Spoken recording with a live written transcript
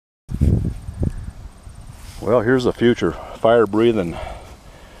Well, here's a future fire breathing,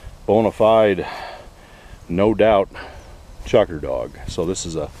 bona fide, no doubt chucker dog. So this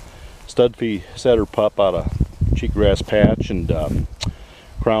is a stud fee setter pup out of cheatgrass patch and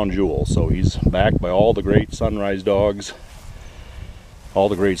crown jewel. So he's backed by all the great Sunrise dogs, all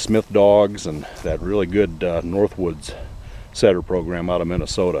the great Smith dogs, and that really good Northwoods setter program out of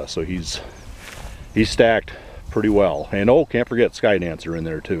Minnesota. So he's stacked pretty well. And oh, can't forget Sky Dancer in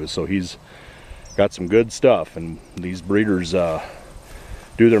there too. So he's got some good stuff, and these breeders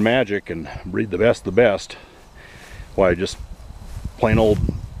do their magic and breed the best of the best. Why, just plain old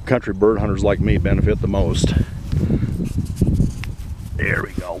country bird hunters like me benefit the most. There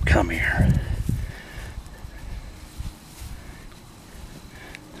we go, come here.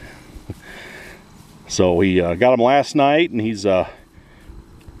 So we got him last night, and he's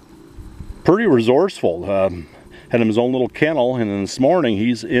pretty resourceful. Had him his own little kennel, and then this morning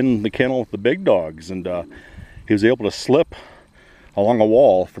he's in the kennel with the big dogs, and he was able to slip along a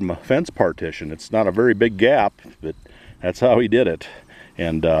wall from a fence partition. It's not a very big gap, but that's how he did it.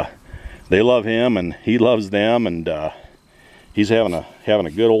 And they love him, and he loves them, and he's having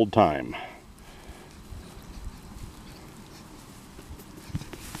a good old time.